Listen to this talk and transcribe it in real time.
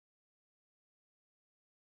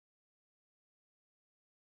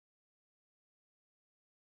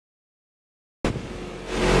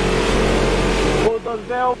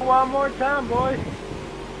hell one more time, boys.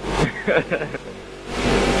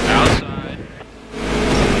 Outside.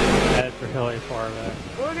 That's really far back.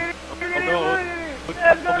 Look at it, look at it, Oh, look at it.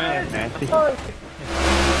 Let's go, man, nasty. Far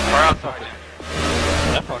outside.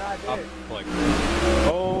 That fucked up. Like,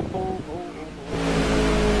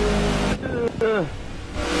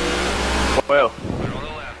 Well. Right on the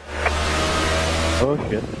left. oh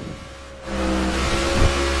shit.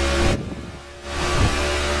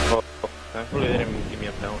 Thankfully they didn't give me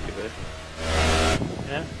a penalty there.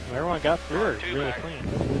 Yeah, everyone got through it really back. clean.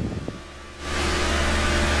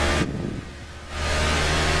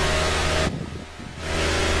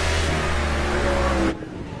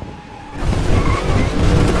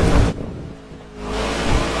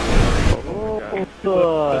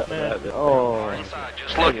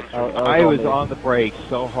 Just looking. I was on the brakes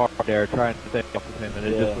so hard there trying to stay off of him, and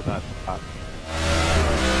it just would not stop.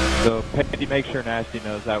 So, Petty, make sure Nasty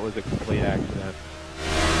knows that was a complete accident.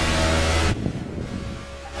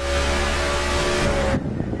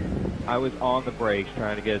 I was on the brakes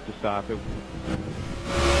trying to get it to stop.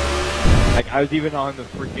 Like, I was even on the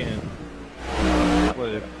freaking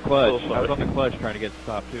clutch. I was on the clutch trying to get it to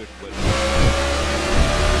stop too.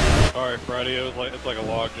 Alright, Friday, it's like a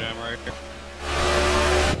log jam right here.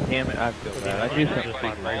 Damn it, I feel bad. I knew something was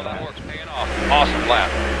All right. that work's paying off. Awesome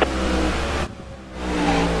lap.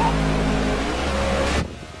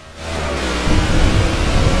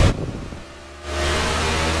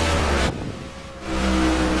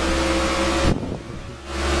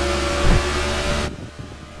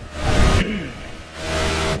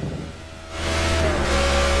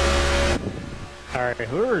 Alright,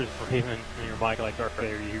 whoever's breathing in your mic like Darth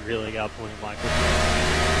Vader, you really got to pull your mic.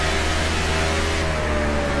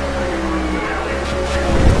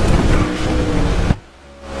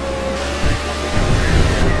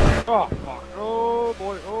 Oh, fuck. Oh,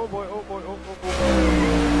 boy. Oh, boy. Oh, boy. Oh, oh,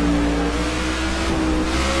 oh.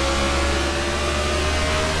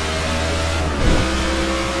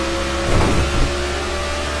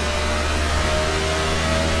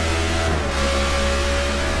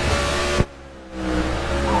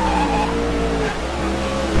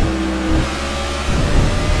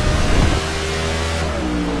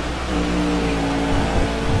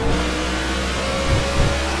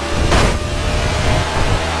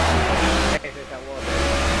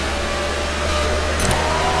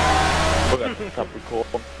 That'd be cool.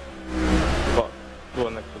 But go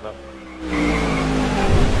next to that.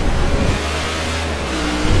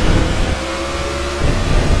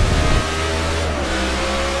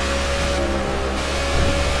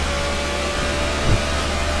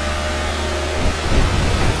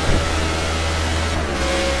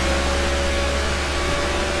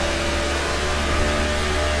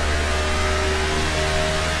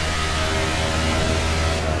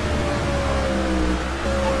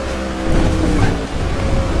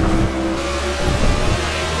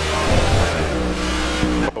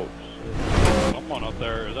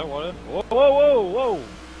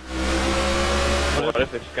 What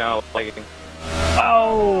if it's kind of lagging?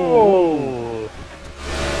 Oh!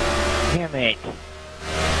 Damn it.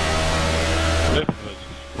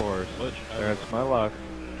 Of course. That's my luck.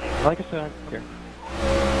 Like I said, I don't care.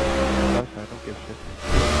 I don't give a shit.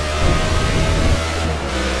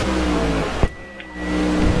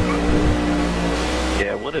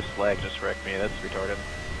 Yeah, what if Slag just wrecked me? That's retarded.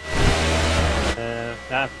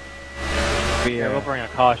 That's... Yeah, we'll bring a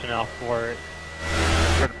caution out for it.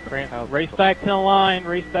 Race back to the line,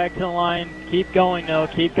 race back to the line. Keep going, though,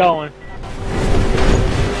 keep going.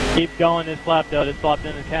 Keep going this lap, though. This lap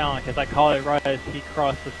didn't count, because I called it right as he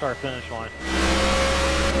crossed the start-finish line.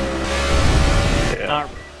 Yeah.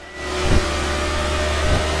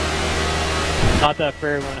 Not that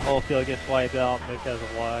fair when the whole field gets wiped out because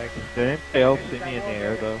of lag. Did anybody else see me in the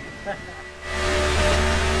air, though?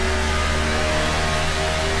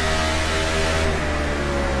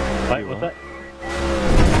 Wait, what's that?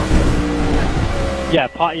 Yeah,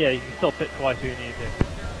 you can still pit twice if you need to.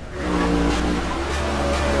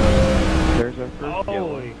 There's our first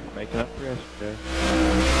yellow. Making up for yesterday.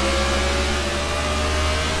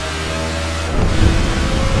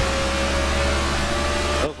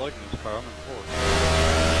 I was liking this car, I'm in fourth.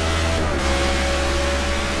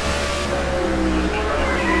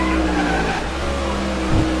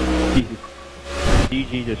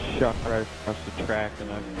 DG just shot right across the track and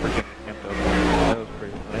I freaking camped over. That was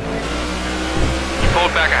pretty funny. He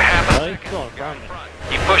pulled back a half a second. He's still in front of me.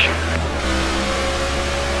 Keep pushing.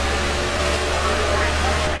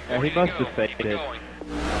 Yeah, he must have faked it.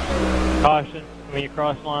 Caution, when you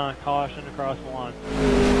cross the line, caution across the line.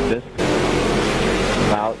 This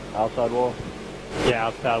outside wall? Yeah,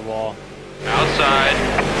 outside wall. Outside.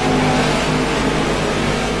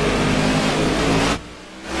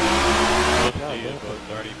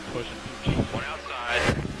 Both already pushing through G. One outside.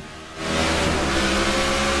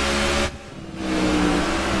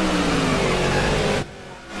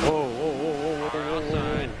 Whoa.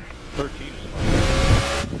 Outside. 13 is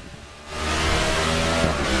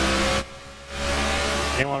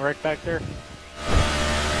Anyone wrecked back there?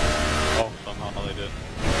 Oh, somehow they did.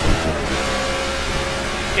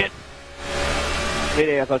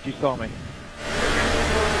 Hey, I thought you saw me.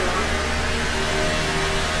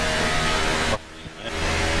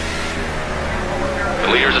 The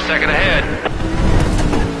leader's a second ahead.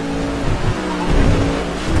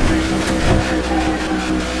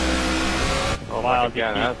 Oh Wow, my God,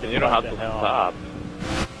 you Anthony, you don't have to the hell stop.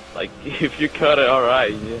 Like, if you cut it,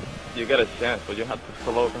 alright, you got a chance, but you have to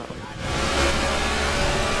slow down.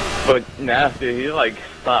 But Nasty, he like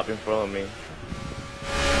stopped in front of me.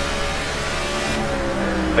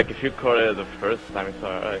 Like, if you cut it the first time, it's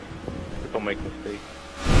alright. People make mistakes.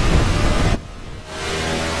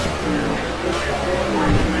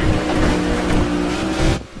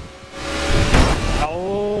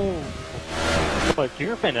 Oh! What,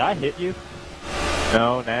 Junior Fan, did I hit you?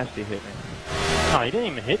 No, Nasty hit me. No, he didn't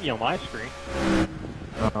even hit you on my screen.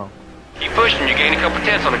 Oh. Keep pushing, you gain a couple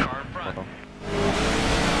tenths on the car in front. Uh-oh.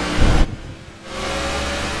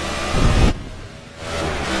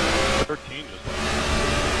 13 just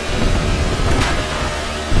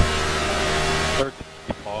 13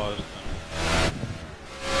 paused and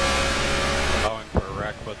allowing for a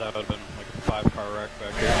wreck, but that would have been like a 5-car wreck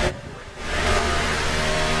back here.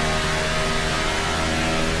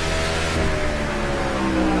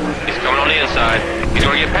 He's coming on the inside. He's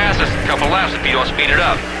going to get past us a couple laps if you don't speed it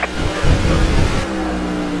up.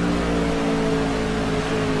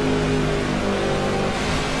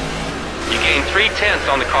 You gain 3 tenths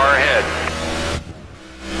on the car ahead.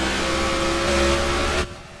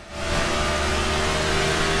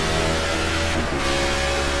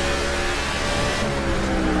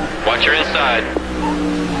 Watch your inside.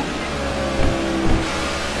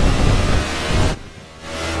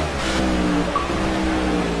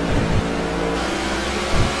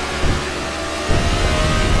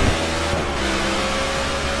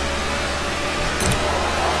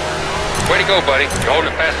 Way to go, buddy. You're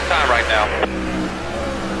holding it past the time right now.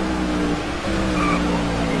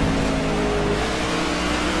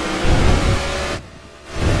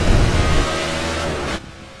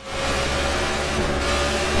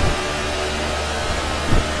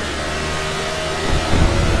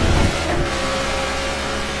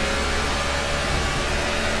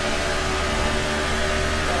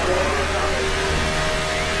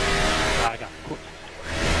 I got quick.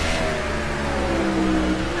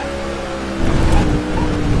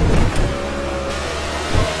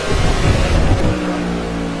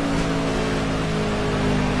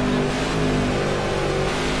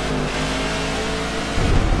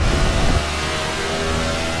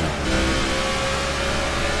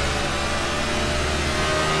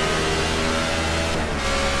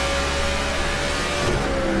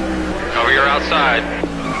 Cover your outside.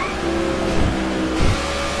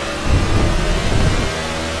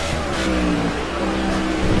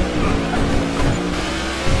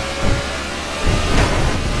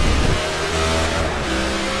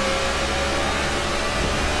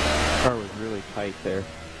 Car was really tight there.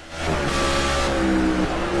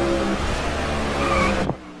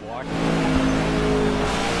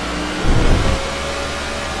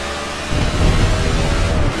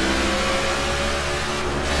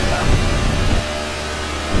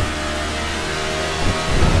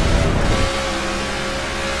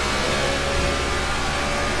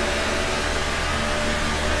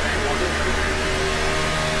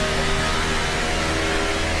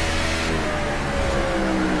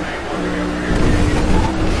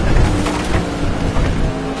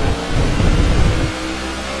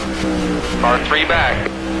 Car 3 back.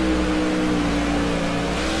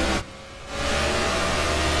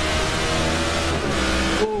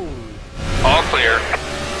 All clear.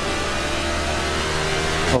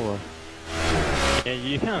 Oh, Yeah,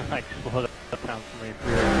 you kind of like split up down for me.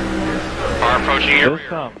 Car approaching your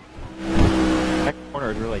this, rear. that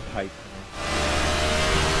corner is really tight for me.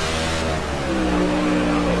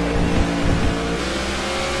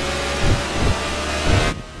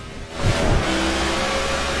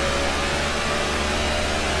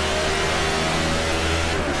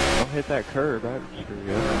 Don't hit that curb, that would screw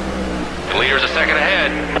you up. The leader's a second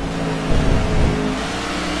ahead.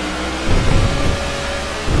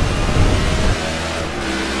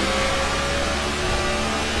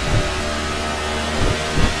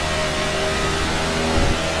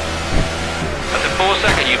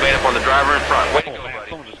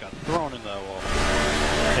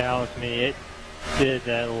 promise me, it did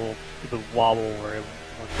that little stupid wobble where it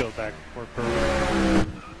wants to go back for Peru.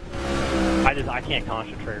 I can't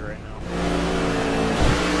concentrate right now.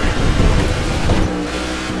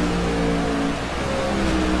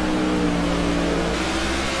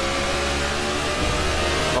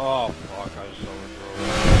 Oh, fuck, I just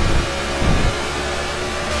overdrove.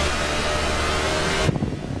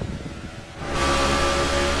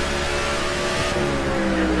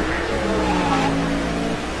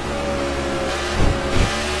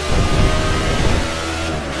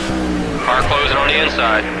 Car closing on the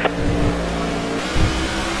inside.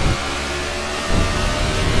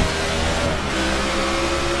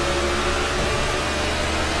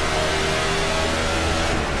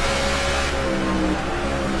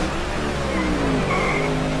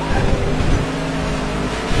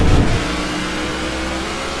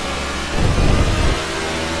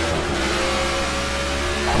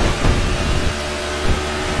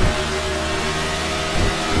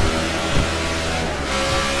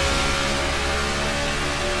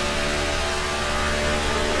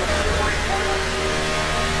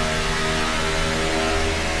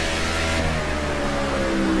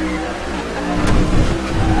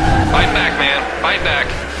 Fight back, man. Fight back.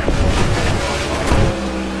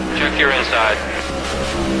 Check your inside.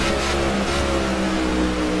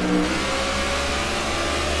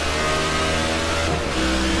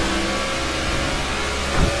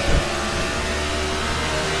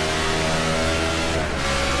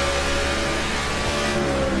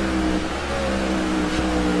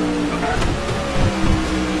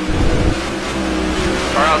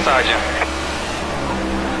 Car outside you.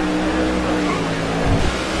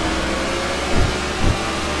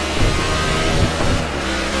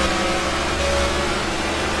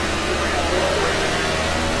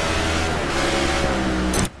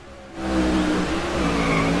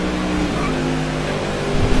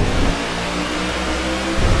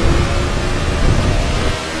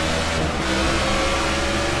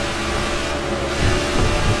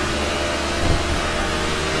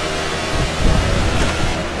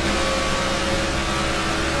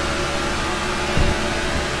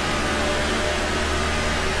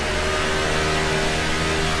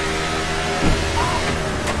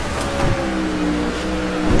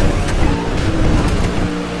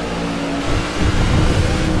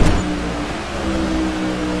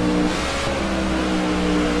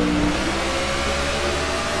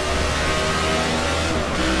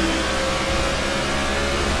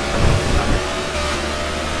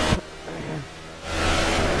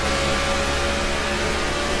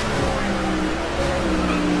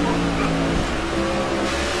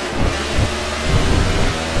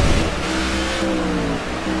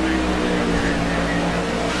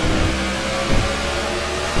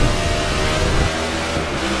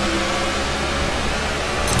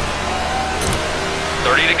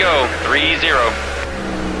 To go, 3-0.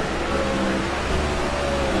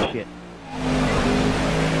 Shit.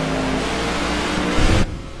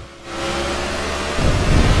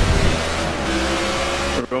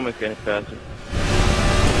 The room is getting faster.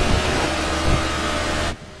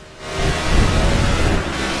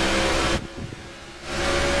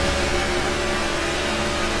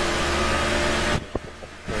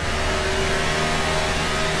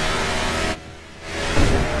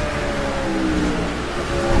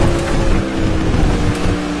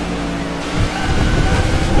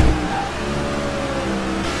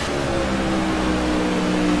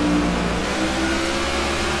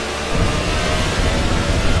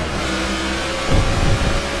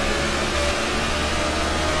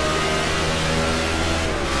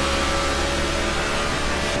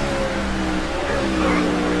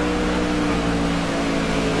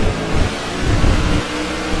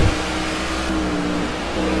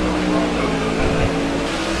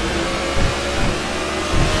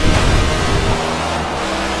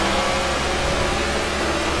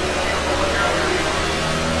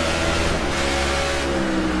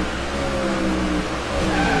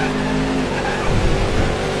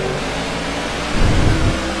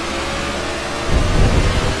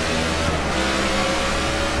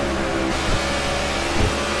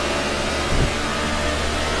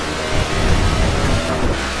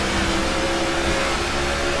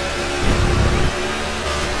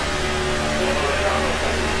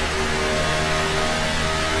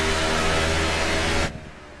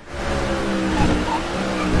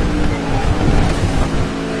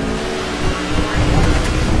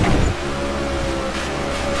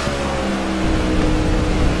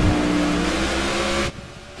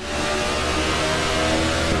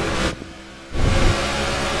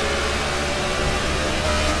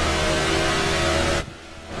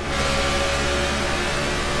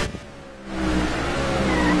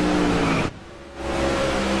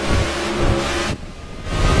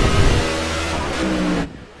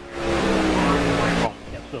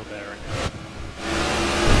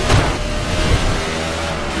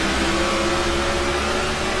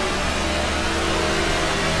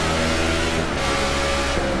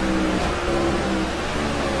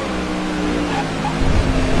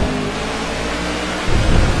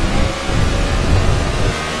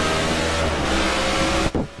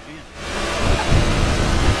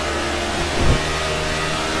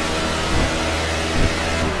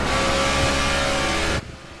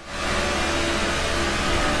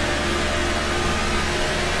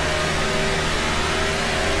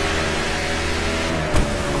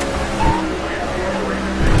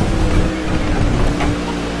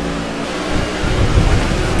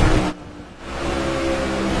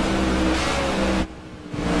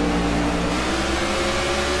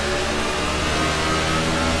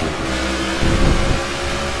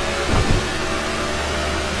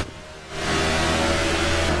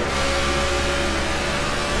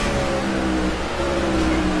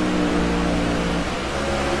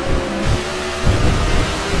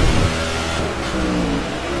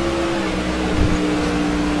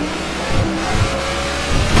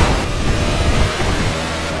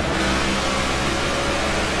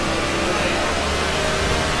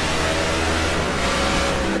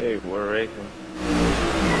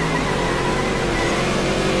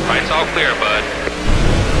 All clear, bud.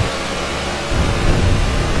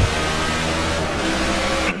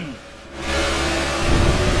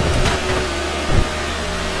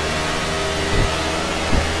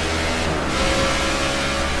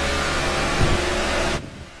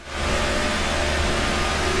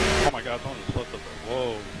 Oh my god, someone just flipped up there.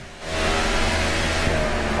 Whoa.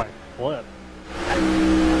 Like, flip.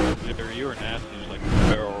 Either you or Nasty just like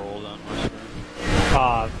barrel rolled on my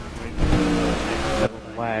screen. That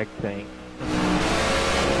lag thing.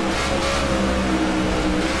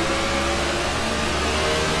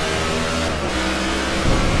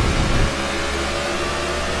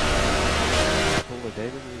 Holy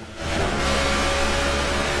David.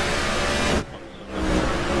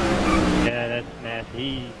 Yeah, that's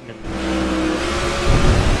nasty. He's been...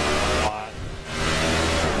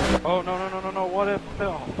 Oh, no, what if...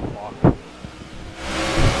 Oh, fuck.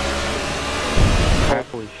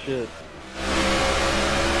 Holy shit.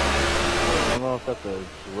 I don't know if that's a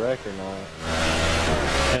wreck or not.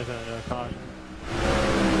 That's another caution.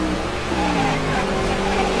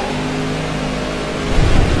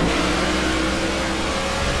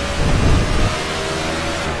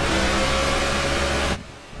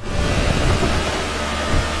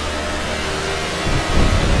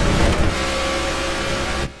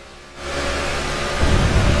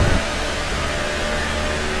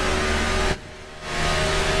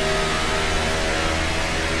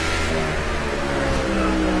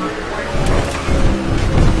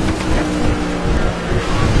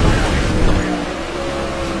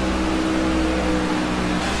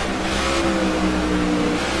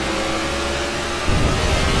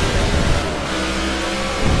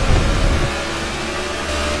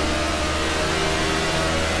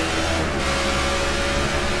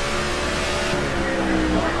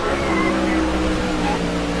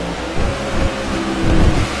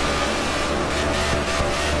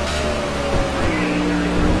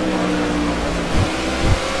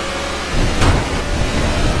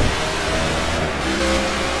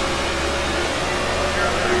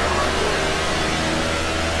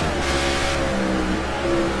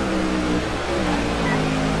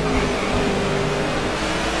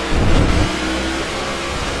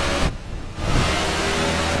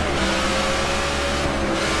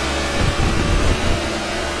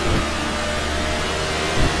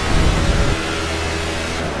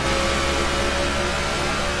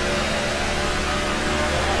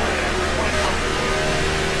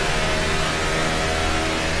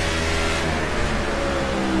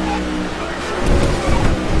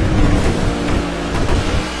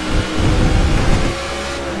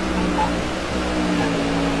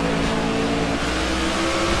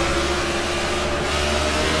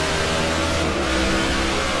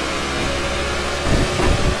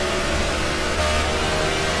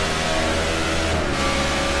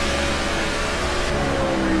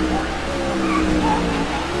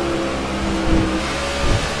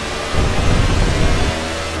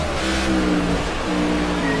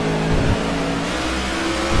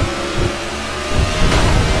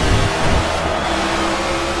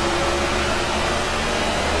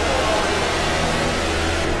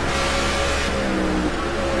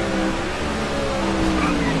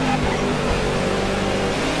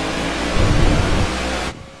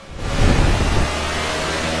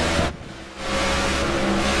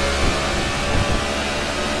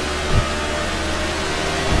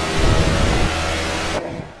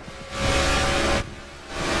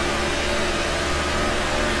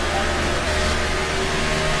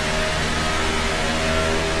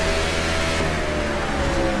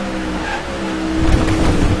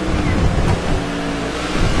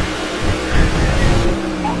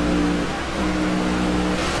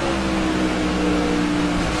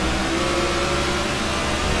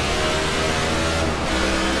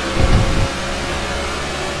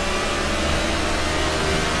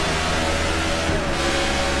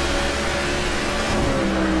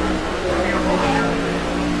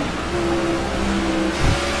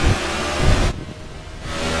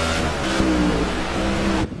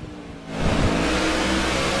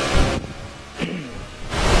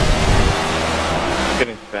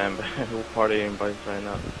 We're partying bikes right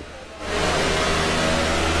now.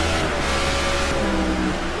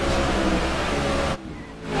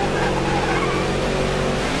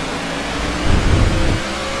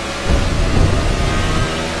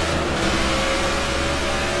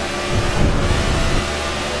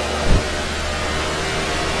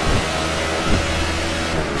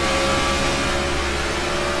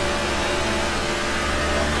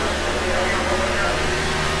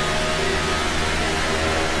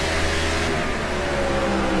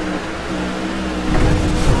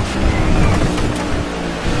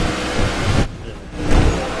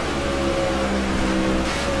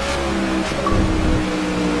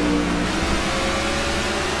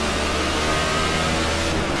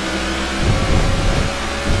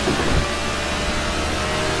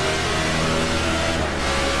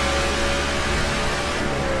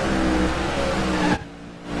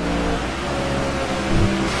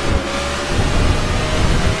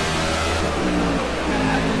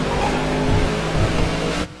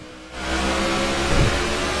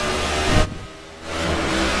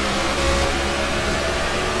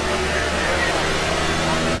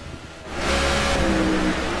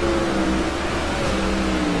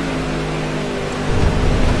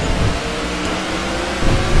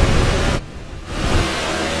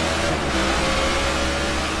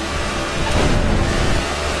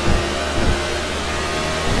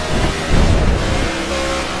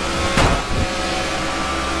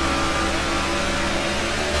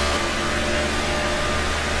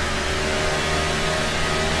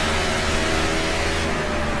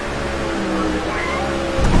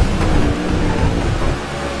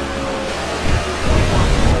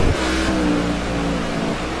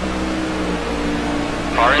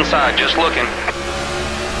 inside, just looking.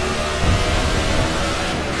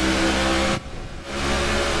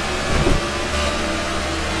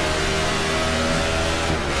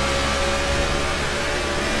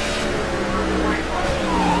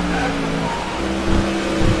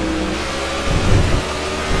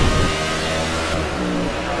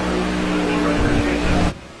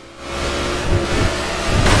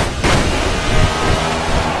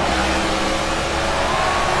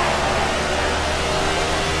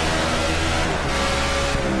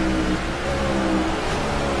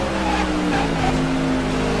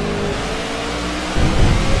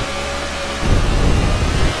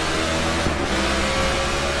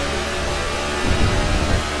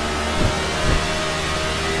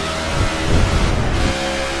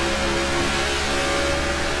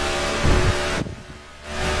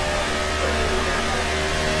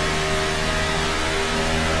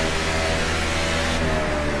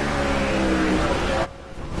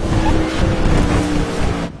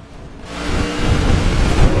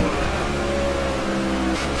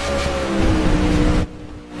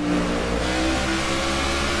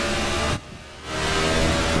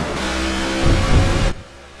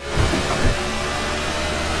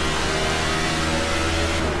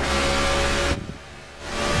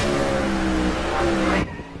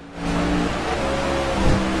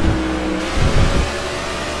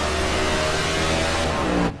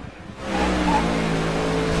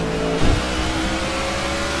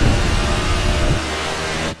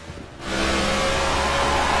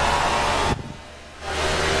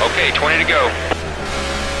 Okay, 20 to go.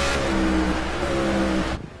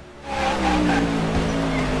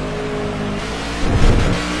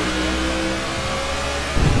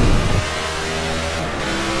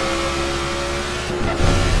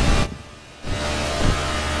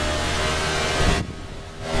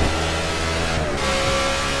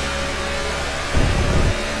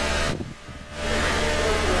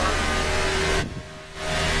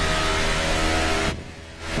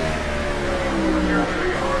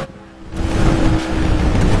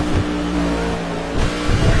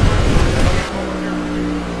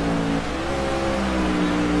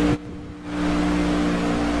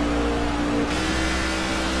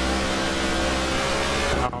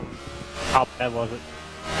 How bad was it?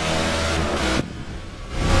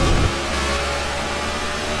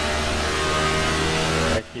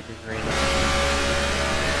 Let's keep it green.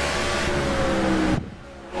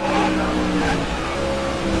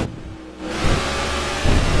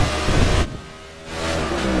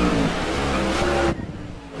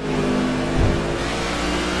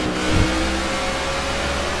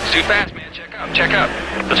 It's too fast, man. Check up, check up.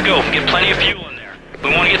 Let's go. Get plenty of fuel in there. We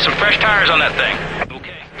want to get some fresh tires on that thing.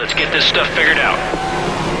 Okay, let's get this stuff figured out.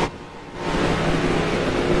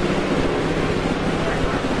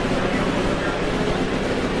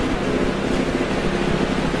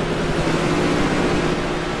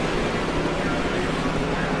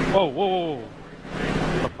 Whoa, whoa, whoa.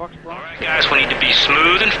 The fuck's wrong? All right, guys, we need to be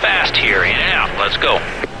smooth and fast here. In and out. Let's go.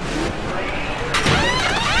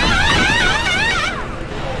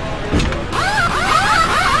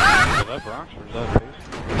 Is that Bronx or is that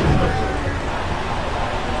Pace?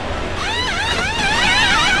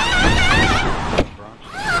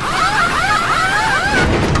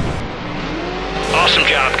 Awesome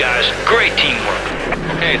job, guys. Great teamwork.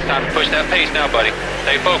 Okay, it's time to push that pace now, buddy.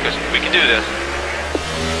 Stay focused. We can do this.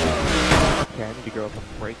 Okay, I need to go up and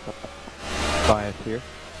break the bias here.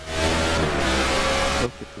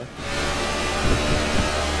 Focus left.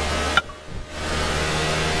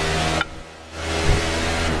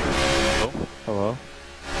 Hello?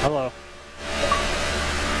 Hello.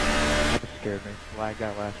 That scared me. Lagged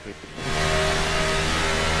out last week.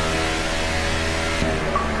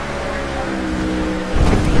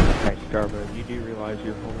 Alright, Scarborough, you do realize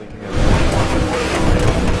you're holding him.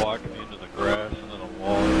 Walking into the grass and then a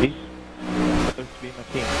wall. He's supposed to be my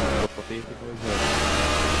teammate. What do you think was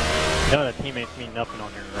it? You know that teammates mean nothing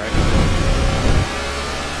on here, right?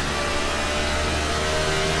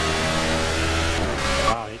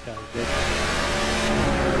 Wow, he does good.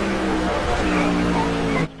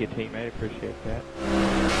 Let's get teammate, appreciate that.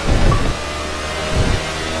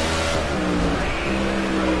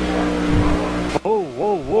 Whoa,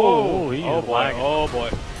 whoa, whoa, he's Oh boy, lagging. oh boy,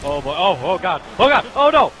 oh boy, oh god, oh god, oh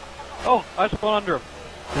no! Oh, I just went under him.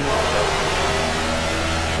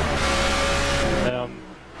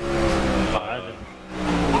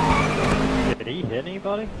 Did he hit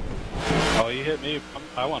anybody? Oh, he hit me,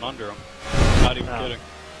 I went under him. Not even kidding.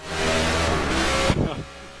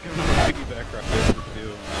 Give him a piggyback right there for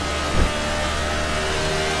two.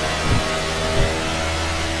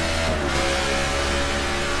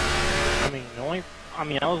 I mean, the only I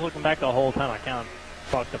mean, I was looking back the whole time. I kind of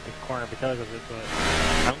fucked up this corner because of it, but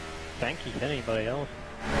I don't think he hit anybody else.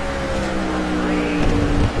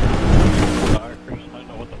 Tire Chris might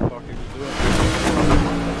know what the fuck he was doing.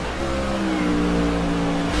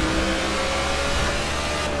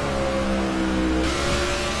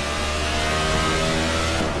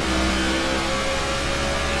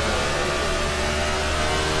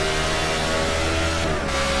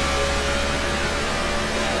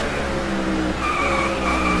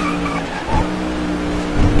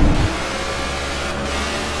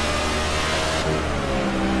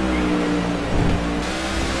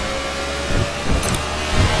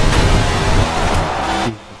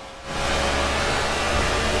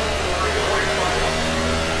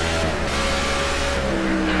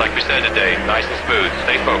 Like we said today, nice and smooth.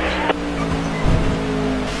 Stay focused.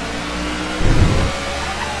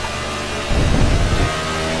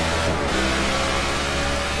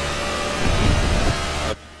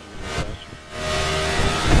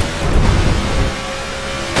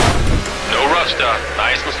 No rough stuff.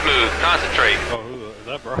 Nice and smooth. Concentrate. Oh, who is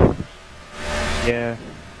that, bro? Yeah.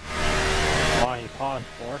 Why he paused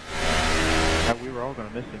for? We were all gonna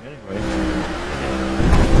miss him anyway.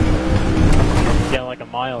 Yeah, like a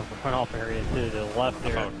mile of the runoff area to the left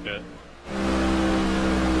there. Oh, shit.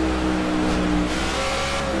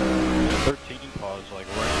 13 pause, like,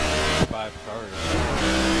 right 5 cars.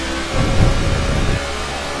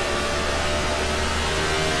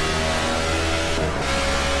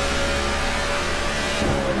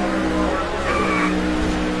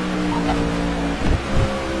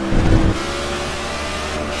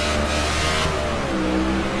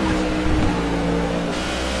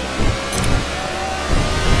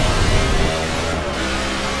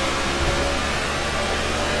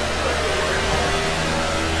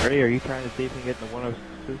 Ray, are you trying to see if you can get in the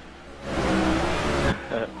 102?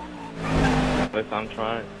 At least I'm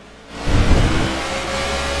trying.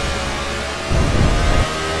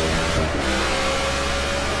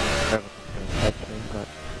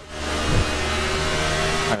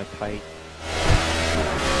 Kind of tight.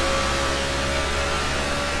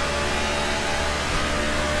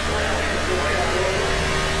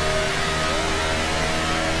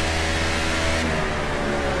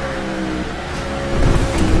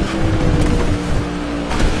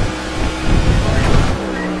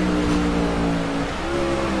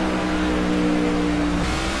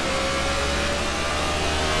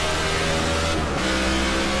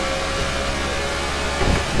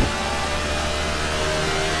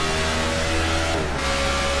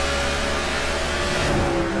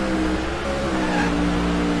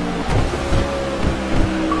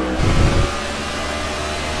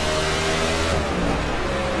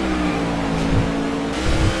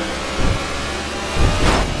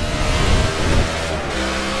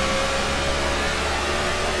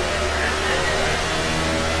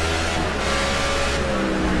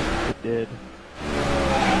 Did.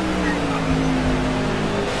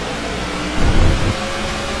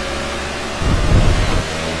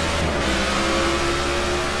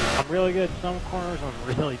 I'm really good in some corners, I'm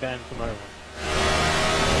really bad in some other ones.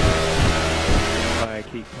 I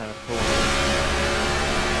keep kind of pulling.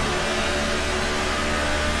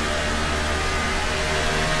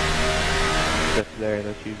 Just there,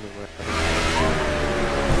 that's usually where.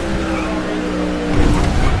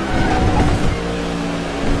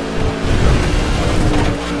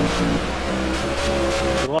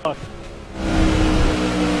 Good luck.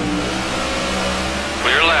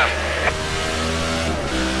 Clear left.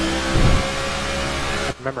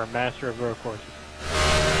 Remember, master of road courses.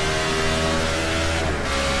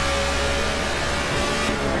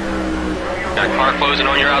 Got a car closing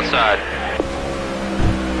on your outside.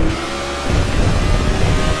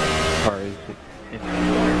 Car is in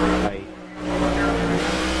tight.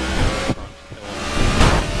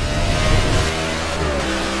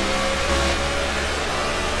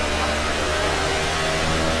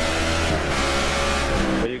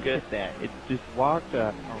 Where you get? That it just walked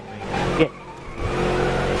up on me. Yeah.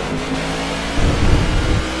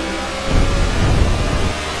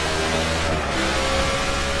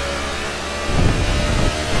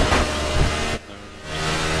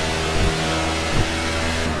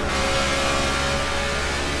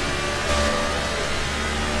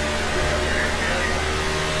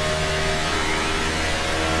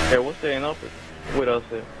 Hey, what's staying up with us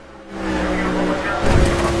here?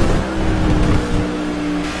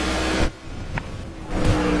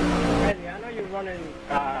 Eddie, I know you're running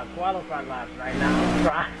qualifying laps right now.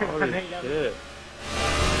 Trying. Holy shit.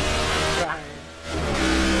 Trying.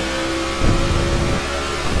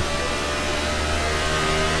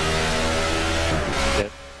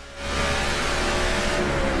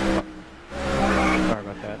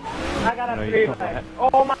 got you three come lanes. back.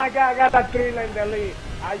 Oh my god, I got a 3-lane delete.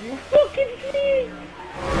 Are you fucking kidding?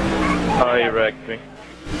 Oh, you wrecked me.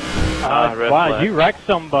 Red wow, flag. you wrecked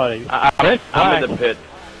somebody. I'm in the pit.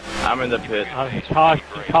 I'm in the pit.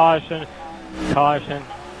 Caution.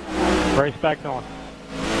 Race back on.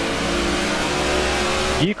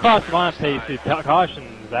 You cross the line, P2.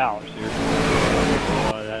 Caution's out. Shoot.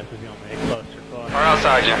 Oh, that's just gonna make closer. Or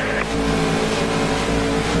outside you.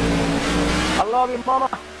 I love you, mama.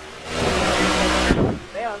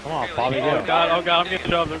 Damn. Come on, Bobby, Oh go. god, I'm getting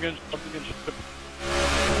shoved, I'm getting shoved.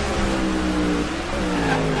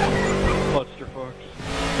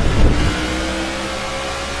 Clusterfucks.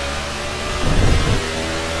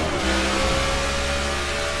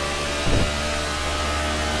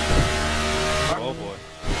 Oh boy.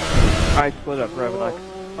 I split up, Revan.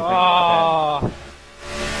 Oh, we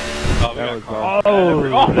That got was caught. Oh,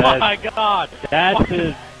 Oh that's- my god! That's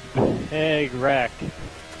his big wreck.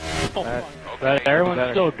 Oh my. But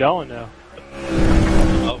everyone's still going though.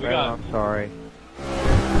 Oh, we Revan, got. I'm sorry.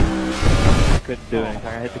 Couldn't do anything.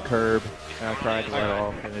 I hit the curb, and I tried to let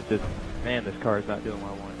off, and it just, man, this car is not doing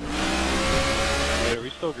what I want. Wait, are we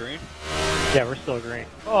still green? Yeah, we're still green.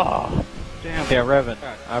 Oh, Damn. Yeah, Revan,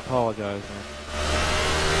 I apologize, man.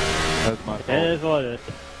 That was my it fault. is what it is.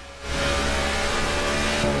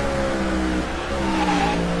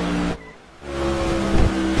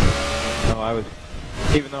 No, I was,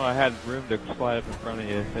 even though I had room to slide up in front of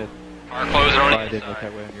you, it, Car closing on I the didn't look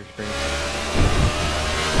inside. that way on your screen.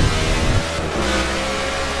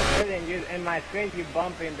 Listen, you, in my screen, you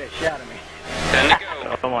bumping the shit out of me. 10 to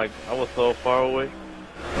go. Oh my, I was so far away.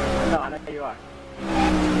 No, I know you are.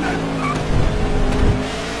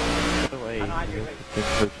 So late, I know it you're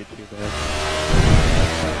didn't hurt you too bad.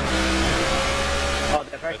 Oh,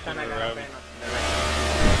 the first time I got up in.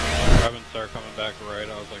 Revan started coming back right,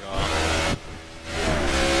 I was like, oh.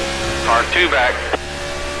 Car 2 back.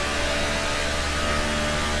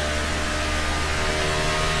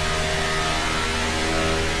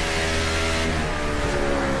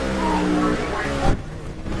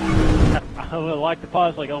 I would like to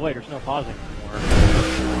pause, like, oh wait, there's no pausing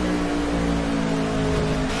anymore.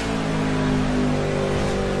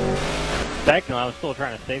 Second, I was still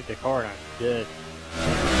trying to save the car, and I did.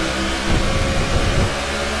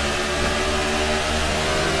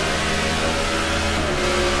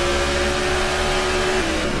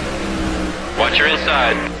 Watch your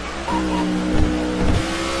inside.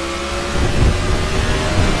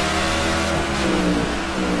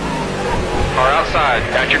 Car outside,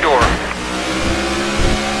 at your door.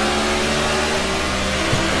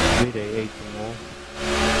 3 to 18 wolf.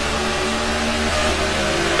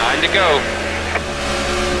 9 to go.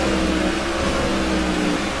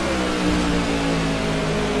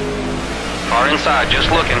 Car inside, just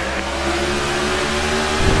looking.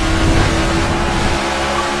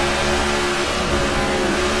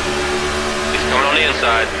 He's coming on the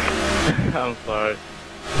inside. I'm sorry.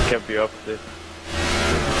 Kept you up to this.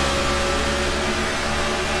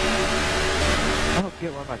 I don't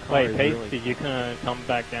get why my car Wait, is Pace, really... did you kind of come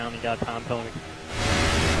back down and got time penalty?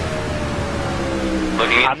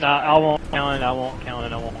 Looking I'm not, I won't count it, I won't count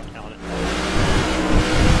it, I won't count it.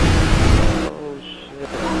 Oh shit.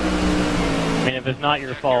 I mean, if it's not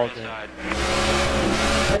your fault, then... inside.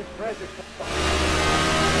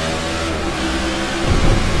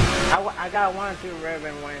 I got 1-2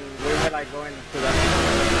 Revan when we were like going to that.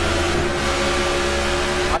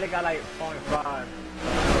 I only got like 0.5.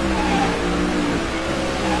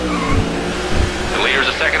 The leader's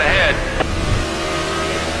a second ahead.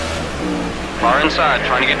 Car inside,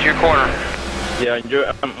 trying to get to your corner. Yeah, you're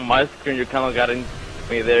on my screen. You kind of got in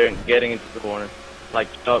me there and getting into the corner, like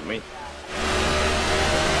shot me. 8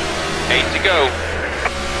 to go.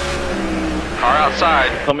 Car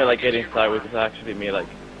outside. Told me like get inside, which is actually me like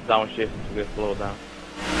downshift to get slow down.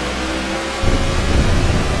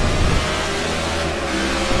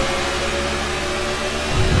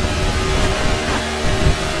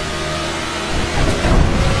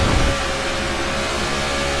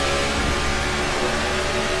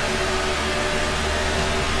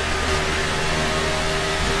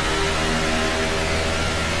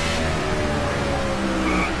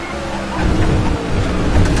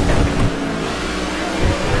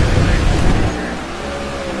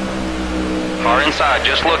 Car inside,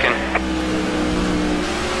 just looking.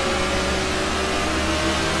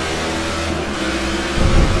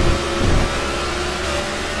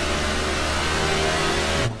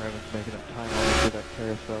 Revan's making up time all through that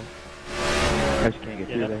carousel. I just can't get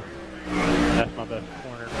through there. That's my best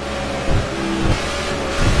corner.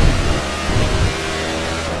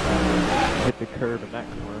 Hit the curb in that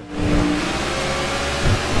corner.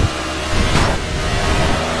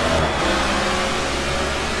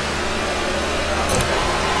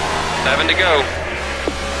 7 to go.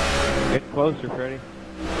 Get closer, Freddy.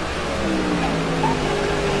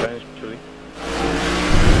 Eventually.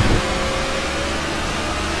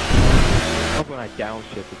 When I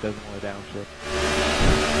downshift, it doesn't want to downshift.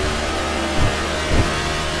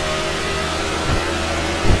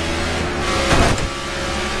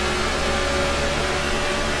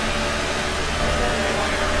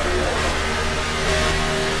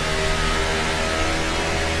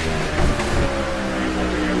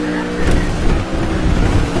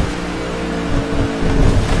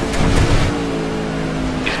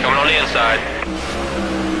 He's coming on the inside.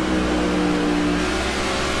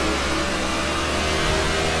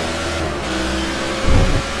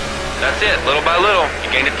 That's it, little by little, you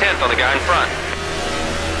gained a 10th on the guy in front.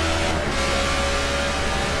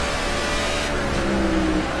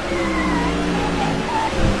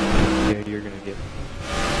 Yeah, you're gonna get.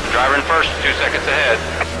 The driver in first is 2 seconds ahead.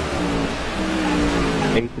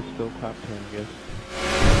 8th is still top 10, I guess.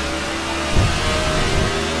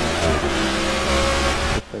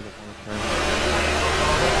 Just doesn't want to turn.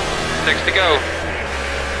 6 to go.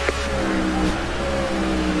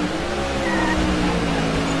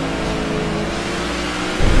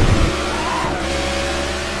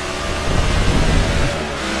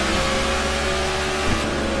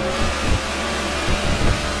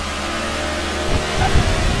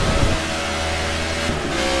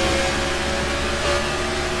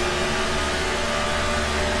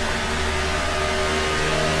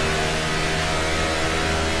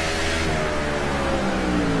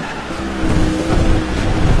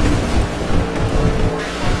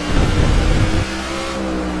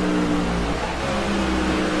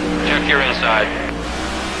 Check your inside.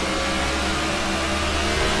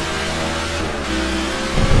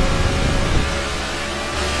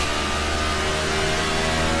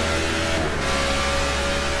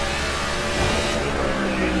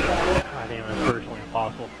 I think it's virtually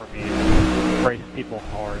impossible for me to race people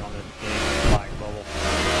hard on this game flag bubble.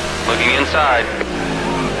 Looking inside.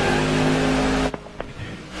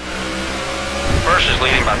 First is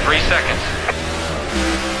leading by 3 seconds.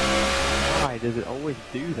 Why does it always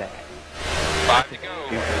do that? 5 to go.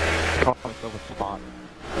 Call myself a spot.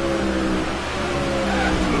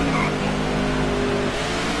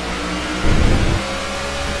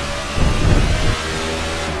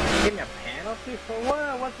 Give me a penalty for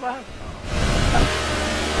what? What's that?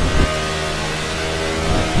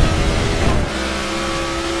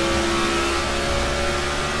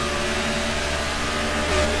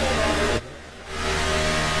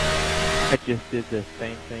 I just did the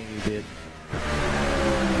same thing you did.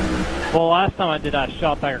 Well, last time I did, I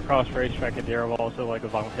shot back across the racetrack at the air wall, so like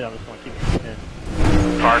if I hit, I just want to keep it in.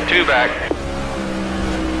 Car 2 back.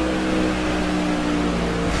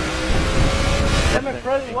 Damn it,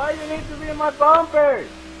 Freddy, why you need to be in my bumper?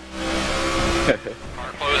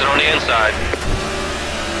 Car closing on the inside.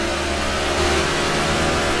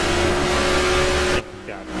 It's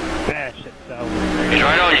got bash itself. He's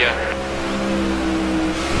right on you.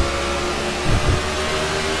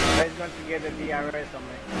 He's going to get the DRS on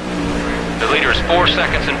me. The leader is 4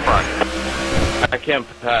 seconds in front. I can't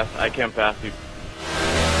pass you.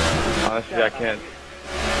 Honestly, I can't.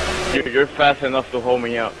 You're fast enough to hold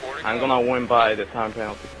me up. I'm gonna win by the time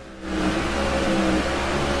penalty.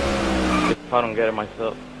 If I don't get it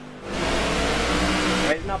myself.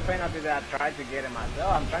 But it's not penalty that I tried to get it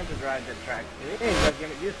myself. I'm trying to drive the track clean. But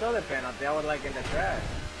you saw the penalty. I was like in the track.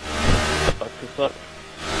 Sucks to suck.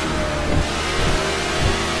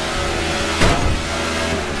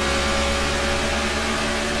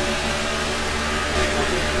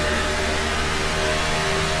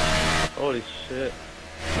 Holy shit.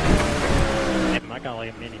 Damn, I got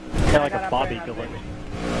like a mini. I got like a Bobby collection.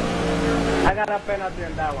 I got a penalty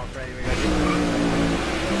on that one, Freddy.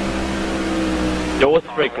 You was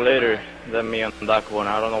break later than me on that one.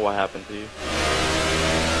 I don't know what happened to you.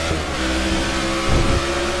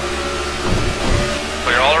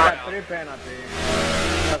 Clear all I around. got 3 penalties.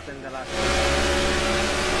 Just in the last one.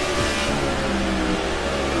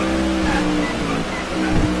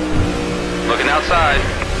 Looking outside.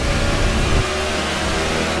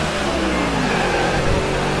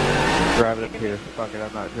 Drive it up here. Fuck it,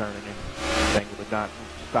 I'm not turning it. Thing would not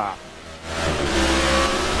stop.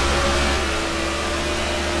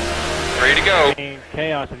 3 to go. I mean,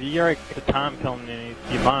 Chaos, if you get the time coming in,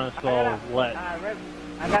 you might as well let.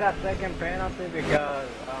 I got a second penalty because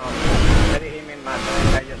Freddy hit me in my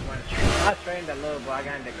back. I just went straight. I strained a little, but I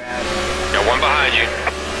got in the grass. Got one behind you.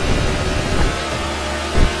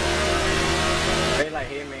 Freddy like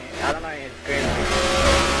hit me. I don't know if he's screaming.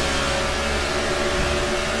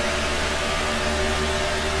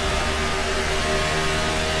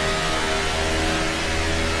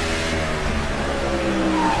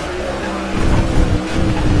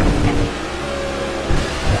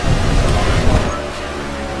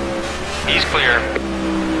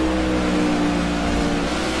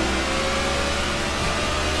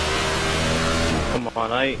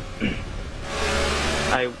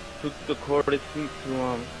 to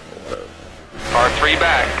whatever. Car 3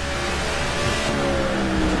 back.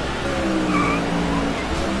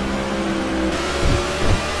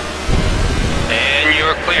 And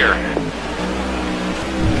you're clear.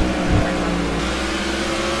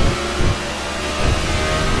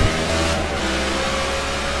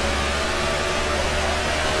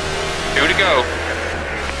 Two to go.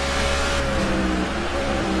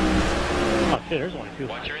 Oh shit, there's only two.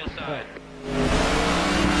 Watch your inside.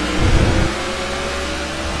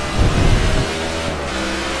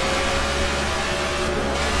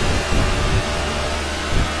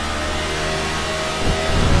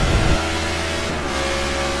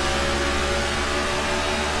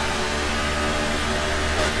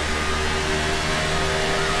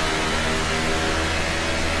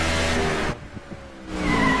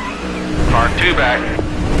 Car 2 back.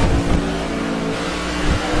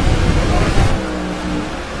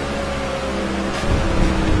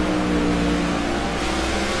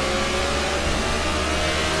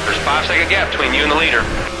 There's a 5-second gap between you and the leader.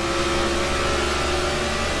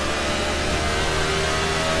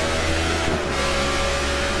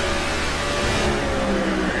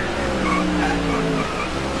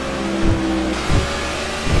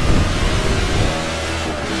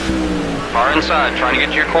 Car inside, trying to get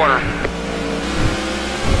to your corner.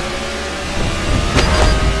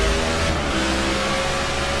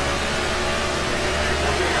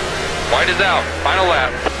 White is out. Final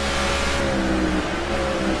lap.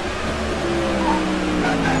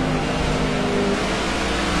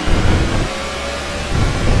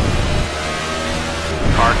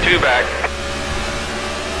 Car 2 back.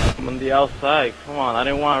 I'm on the outside. Come on, I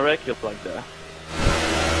didn't want to wreck you like that.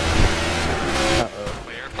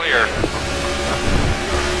 Clear.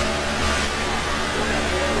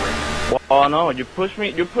 Well, no, you pushed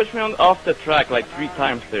me off the track like 3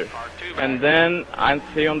 times there. And then I'm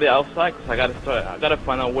stay on the outside because I gotta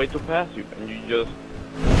find a way to pass you, and you just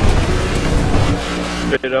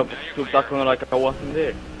straight up stood back on like I wasn't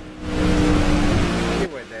there. You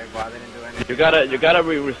were there, but I didn't do anything. You gotta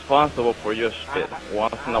be responsible for your shit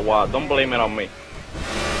once in a while. Don't blame it on me.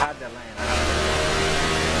 I had the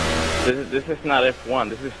lane. This is not F1.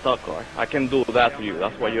 This is stock car. I can do that to you.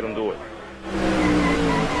 That's why you don't do it.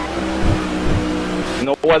 You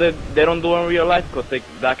know what they don't do in real life? Because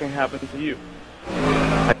that can happen to you.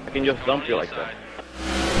 I can just dump you like that.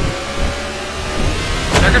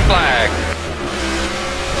 Checkered flag.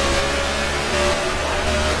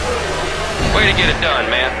 Way to get it done,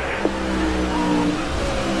 man.